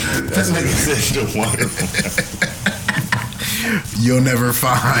crazy ass movie. That nigga said the wonderful. You'll never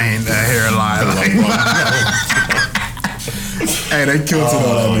find a hairline like mine. Hey, they killed it on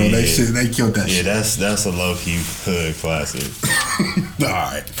that movie. They killed that shit. Yeah, that's a low key hood classic. All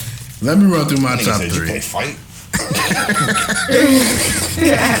right, let me run through my top 3. You can't fight.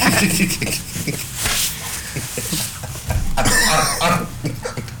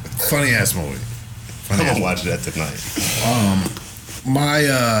 Funny ass movie. I'm gonna watch that tonight.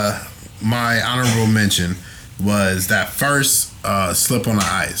 My honorable mention was that first slip on the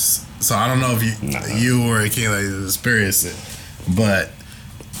ice. So I don't know if you or Kayla experienced it, but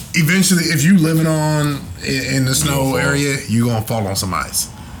eventually, if you living in the snow area, you gonna fall on some ice.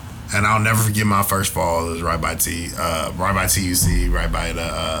 And I'll never forget my first fall. It was right by TUC, right by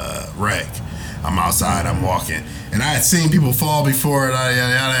the rec. I'm outside, I'm walking, and I had seen people fall before, and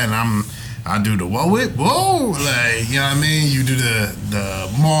I do the whoa, like, you know what I mean? You do the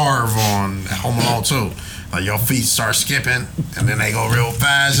Marv on Home Alone 2. Like, your feet start skipping, and then they go real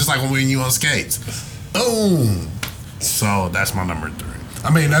fast, just like when you on skates. Boom! So, that's my number 3. I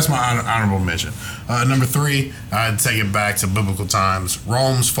mean, that's my honorable mention. Number 3, I'd take it back to biblical times.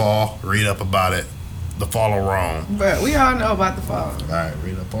 Rome's fall. Read up about it. The fall of Rome. But we all know about the fall. All right,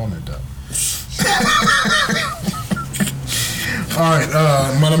 read up on it, though. All right,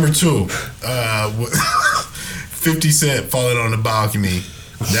 my number 2. 50 Cent falling on the balcony.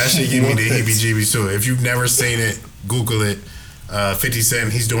 That shit give me the heebie-jeebies too. If you've never seen it, Google it. 50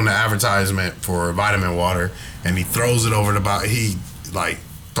 Cent, he's doing the advertisement for vitamin water, and he throws it over the balcony. He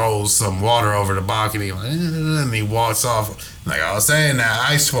throws some water over the balcony, and he walks off. Like I was saying, that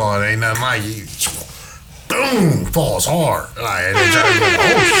ice fall, it ain't nothing like it. Boom, falls hard. And they try to go,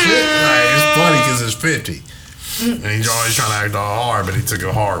 oh shit! It's funny because it's 50. And he's always trying to act all hard, but he took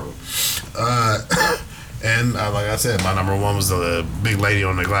it hard. And like I said, my number 1 was the big lady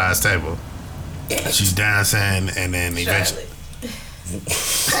on the glass table. She's dancing, and then eventually.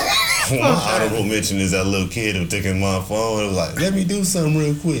 My honorable mention is that little kid who taking my phone and was like, let me do something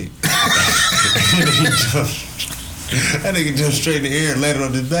real quick. That nigga jumped straight in the air and landed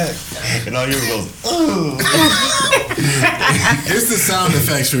on his back. And all you hear goes, ooh. It's the sound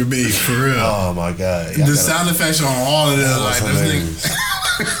effects for me, for real. Oh my God. The sound effects on all of them.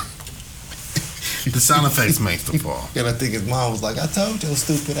 The sound effects makes the fall. And I think his mom was like, I told your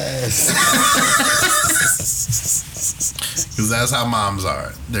stupid ass. Because that's how moms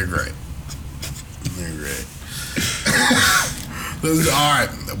are. They're great. They're great. All right.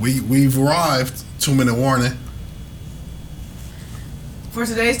 We've arrived. 2-minute warning. For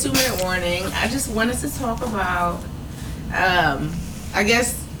today's 2-minute warning, I just wanted to talk about, I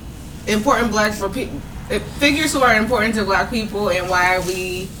guess, figures who are important to Black people and why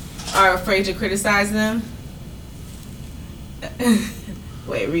we are afraid to criticize them.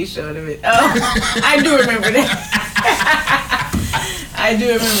 Wait, re-showed of it. Oh, I do remember that. I do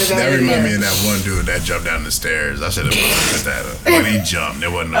remember that. That reminded me of that one dude that jumped down the stairs. I should have put that up. When he jumped, there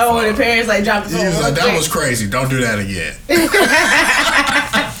wasn't no when the parents dropped the phone. He was like, that was crazy. Don't do that again. When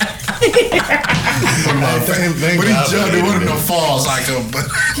he jumped, there wasn't no falls like him.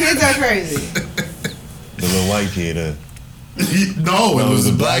 Kids are crazy. The little white kid, No, it was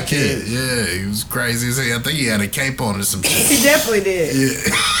a black kid. Yeah, he was crazy. I think he had a cape on or some shit. He definitely did. Yeah.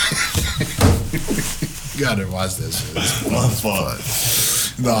 You gotta watch that shit. It's my fault.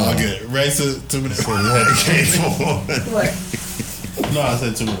 No, I get it. Race it 2 minutes. What? No, I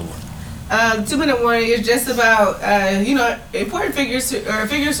said 2-minute warning. 2-minute warning is just about important figures or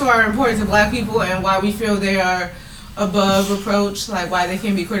figures who are important to Black people and why we feel they are above reproach, like why they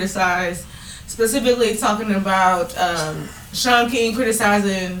can be criticized. Specifically talking about Shaun King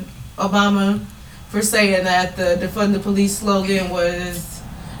criticizing Obama for saying that the defund the police slogan was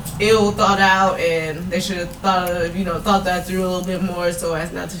ill thought out and they should have thought that through a little bit more so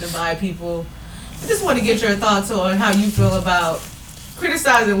as not to divide people. I just want to get your thoughts on how you feel about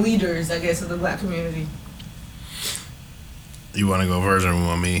criticizing leaders, I guess, of the Black community. You want to go first or you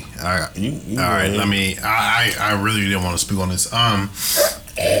want me? All right, let me. I really didn't want to speak on this. I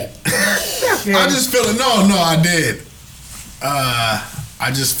just feel it. No, I did. I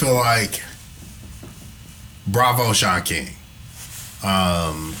just feel like bravo, Shaun King.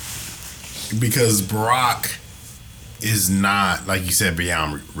 Because Barack is not, like you said,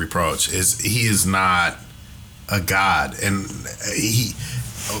 beyond reproach. He is not a god, and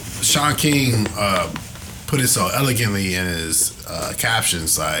Shaun King put it so elegantly in his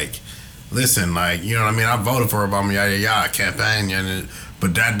captions, like, listen, like, you know what I mean? I voted for Obama, yada yada, campaign,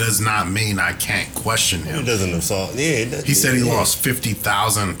 but that does not mean I can't question him. He doesn't assault. Yeah, he said he lost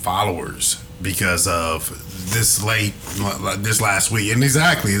 50,000 followers because of this last week, and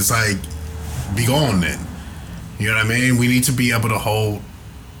exactly, it's like, be gone then. You know what I mean? We need to be able to hold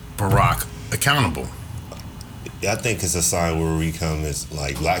Barack accountable. I think it's a sign where we come as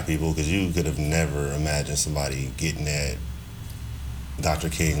like Black people, because you could have never imagined somebody getting at Dr.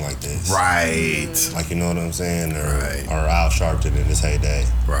 King like this. Right. Like, you know what I'm saying? Right. Or Al Sharpton in his heyday.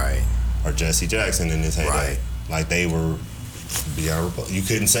 Right. Or Jesse Jackson in his heyday. Right. Like, they were You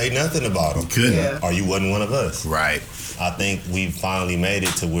couldn't say nothing about him. Couldn't. Or you wasn't one of us. Right. I think we finally made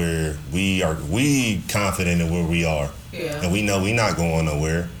it to where we confident in where we are. Yeah. And we know we not going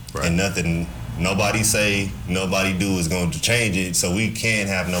nowhere. Right. And nothing, nobody say, nobody do is going to change it. So we can't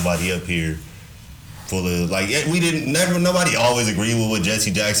have nobody up here full of, like, nobody always agreed with what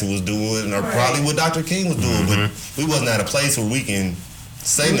Jesse Jackson was doing or probably what Dr. King was doing. But we wasn't at a place where we can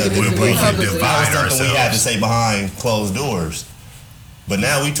say nothing. We can divide ourselves. We had to say behind closed doors. But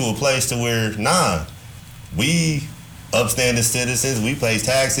now we to a place to where, we upstanding citizens, we pay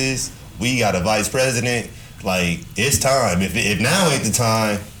taxes, we got a vice president. Like, it's time. If now ain't the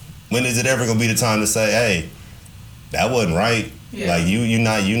time, when is it ever gonna be the time to say, hey, that wasn't right? Yeah. Like you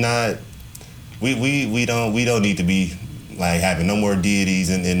not. We don't need to be like having no more deities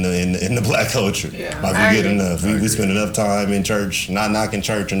in the black culture. Yeah, like we get enough. We spend enough time in church, not knocking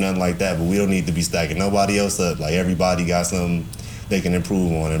church or nothing like that, but we don't need to be stacking nobody else up. Like everybody got something they can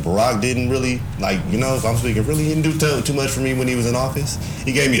improve on. And Barack didn't really, if I'm speaking really, he didn't do too much for me when he was in office.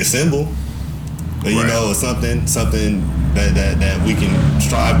 He gave me a symbol. But something that we can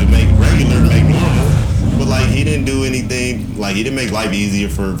strive to make regular, make normal. But he didn't do anything. He didn't make life easier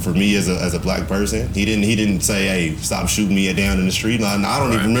for me as a black person. He didn't say, hey, stop shooting me down in the street. I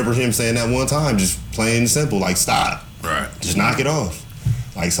don't even remember him saying that one time. Just plain and simple, stop. Right. Just knock it off.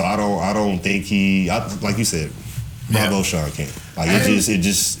 So I don't think like you said, bravo Sean King.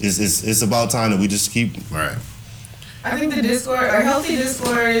 It's about time that we just keep right. I think the discord, a healthy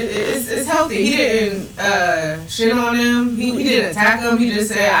discord, is healthy. He didn't shit on him. He didn't attack him. He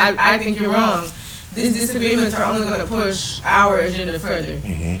just said, I think you're wrong. These disagreements are only going to push our agenda further.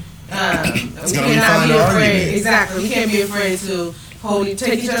 Mm-hmm. We cannot be afraid. Exactly. We can't be afraid to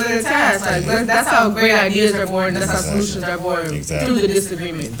take each other to task. That's how great ideas are born. That's how solutions are born through the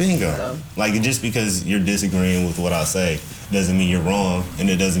disagreement. Bingo. So. Just because you're disagreeing with what I say doesn't mean you're wrong, and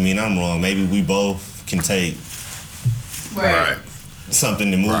it doesn't mean I'm wrong. Maybe we both can take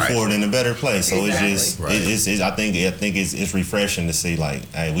something to move forward in a better place. So it's just I think it's refreshing to see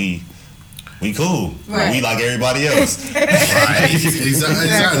hey, we cool. Right. We like everybody else. Right.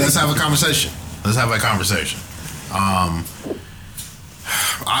 Exactly. Let's have a conversation.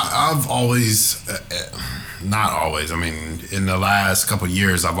 I've always, not always. I mean, in the last couple of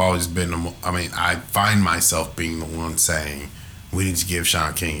years, I've always been. I find myself being the one saying we need to give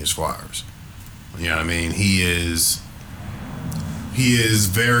Sean King his flowers. You know what I mean? He is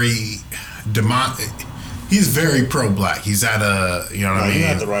very he's very pro-black. He's at a, you know what I mean? You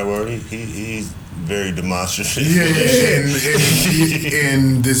got the right word. He's very demonstrative.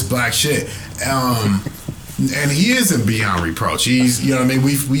 in this black shit. And he isn't beyond reproach. He's, you know what I mean?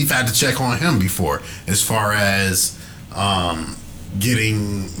 We've had to check on him before as far as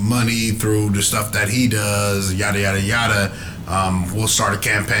getting money through the stuff that he does, yada, yada, yada. We'll start a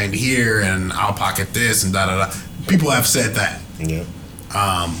campaign here and I'll pocket this and da-da-da. People have said that. Yeah.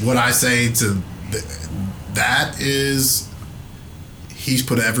 What I say to that is he's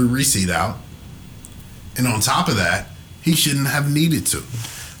put every receipt out. And on top of that, he shouldn't have needed to.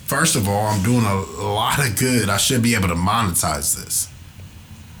 First of all, I'm doing a lot of good. I should be able to monetize this.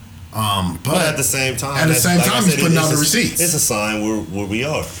 But at the same time, he's putting out the receipts. It's a sign where we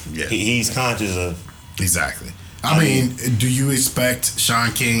are. Yeah. He's conscious of. Exactly. I mean, do you expect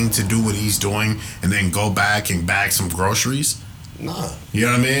Sean King to do what he's doing and then go back and bag some groceries? Nah. You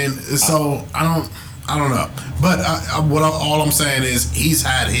know what I mean? So I don't know. But all I'm saying is he's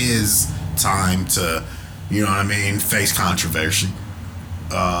had his time to, you know what I mean, face controversy.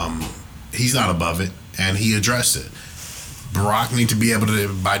 He's not above it, and he addressed it. Barack needs to be able to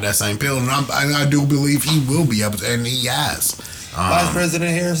bite that same pill, and I do believe he will be able to, and he has. Vice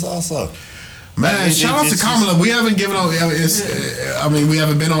President Harris also. Man, shout out to Kamala. We haven't given out. We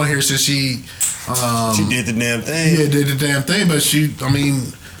haven't been on here since she. She did the damn thing. Yeah, did the damn thing. But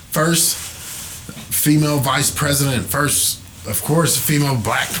first female vice president. First, of course, female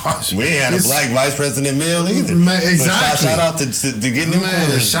black vice. We ain't had a black vice president male either. Man, exactly. Shout out to getting them.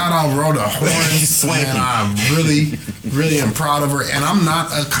 Man, shout out Rhoda Horn. Man, I really am proud of her, and I'm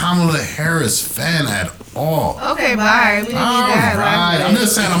not a Kamala Harris fan at all. Okay, bye. We didn't need that. Right. I'm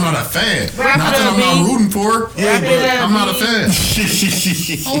just saying I'm not a fan. Not that I'm not rooting for her. Yeah, but I'm not a fan.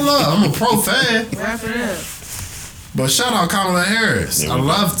 Hold up, I'm a pro fan. Wrap it up. But shout out Kamala Harris. I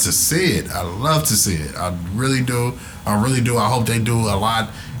love to see it. I really do. I hope they do a lot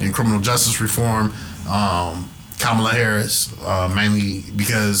in criminal justice reform. Kamala Harris, mainly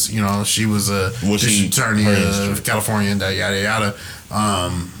because, you know, she was a district attorney of California and yada yada.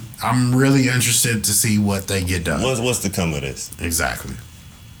 I'm really interested to see what they get done. What's to come of this? Exactly.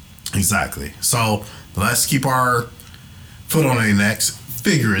 So let's keep our foot on their necks,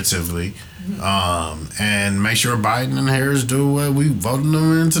 figuratively, and make sure Biden and Harris do what we voted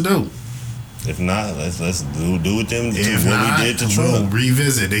them in to do. If not, let's do with them what we did to Trump. We'll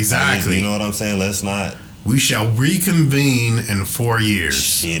revisit, exactly. You know what I'm saying? Let's not. We shall reconvene in 4 years.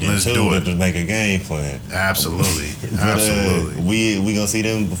 Shit, let's do it. Just make a game plan. Absolutely, absolutely. We gonna see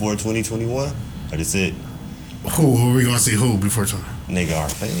them before 2021, or that's it? Who are we gonna see? Who before 20? Nigga, our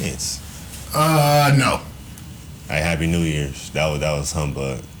fans. No. Hey, Happy New Year's. That was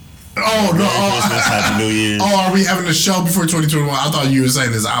humbug. Oh no! Christmas, Happy New Year's. Oh, are we having a show before 2021? I thought you were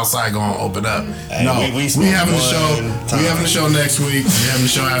saying this outside going to open up. Hey, no, we having a show. We having a show next week. We having a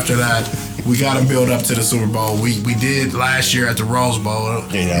show after that. We got to build up to the Super Bowl. We did last year at the Rose Bowl,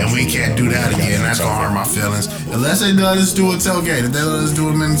 and we can't do that again. That's gonna hurt my feelings. Unless they let us do a tailgate. If they let us do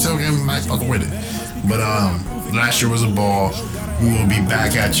a mini tailgate, we might fuck with it. But last year was a ball. We will be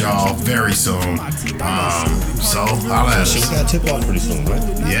back at y'all very soon. So holla at us. We got tip off pretty soon, right?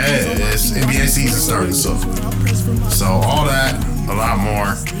 Yeah, it's NBA season starting soon. So all that, a lot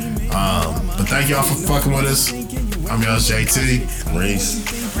more. But thank y'all for fucking with us. I'm yours, JT. Reese.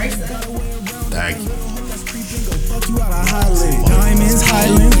 Thank you. Diamonds,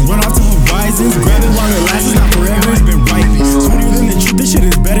 Highlands, run off to horizons. Grab it while it lasts, not forever, it's been ripening. Sweeter than the truth, this shit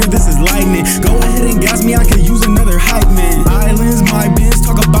is better, this is lightning. Go ahead and gas me, I could use another hype man. Islands, my bins,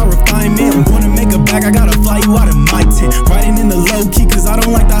 talk about refinement. I'm gonna make a bag, I gotta fly you out of my tent. Riding in the low key, cause I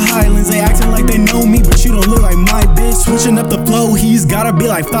don't like the Highlands. They acting like they know me, but you don't look like my bitch. Switching up the flow, he's gotta be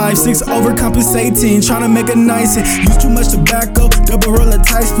like 5'6", overcompensating, trying to make a nice hit. Use too much tobacco, double roll a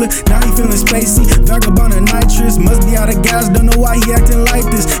tight split. Now he feeling spacey, vagabond of nitrous. Must be out of gas, don't know why he acting like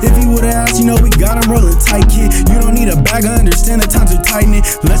this. If he would've asked, you know we got him rolling tight, kid. You don't need a bag, I understand the times are tightening.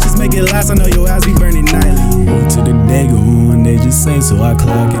 Let's just make it last, I know your ass be burning nightly. To the day go on, they just say so I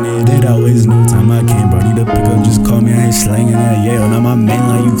clock in it. It always no time I can't, bro. Need to pick up, just call me, I ain't slanging that. Yeah, on my main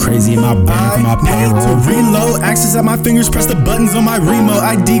line, you crazy in my bank, on my payroll. To reload, access at my fingers, press the buttons on my remote.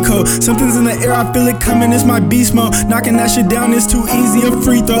 I decode, something's in the air, I feel it coming, it's my beast mode. Knocking that shit down is too easy, a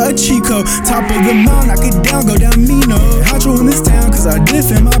free throw, a Chico. Top of the mountain, knock it down, go down Mino. Outro in this town, cause I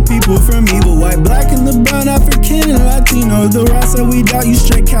defend my people from evil. White, black, and the brown, African and Latino. The Rasta we doubt, you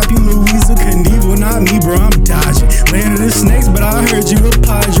straight cap, you Louisa Knievel. Not me, bro, I'm dodging. Land of the snakes, but I heard you a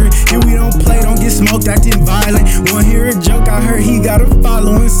padre. Here we don't play, don't get smoked, acting violent. Wanna hear a joke, I heard he got a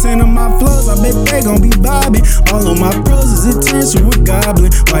following. Sending my flows, I bet they gon' be bobbing. All of my pros as it turns to a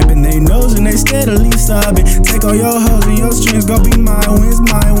goblin. Wiping they nose and they steadily sobbing. Take all your hoes and your strings, go be my wins,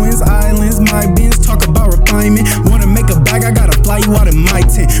 islands, my bins. Talk about refinement. Wanna make a bag, I gotta fly you out of my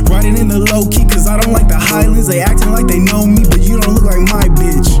tent. Riding in the low key, cause I don't like the Highlands. They acting like they know me, but you don't look like my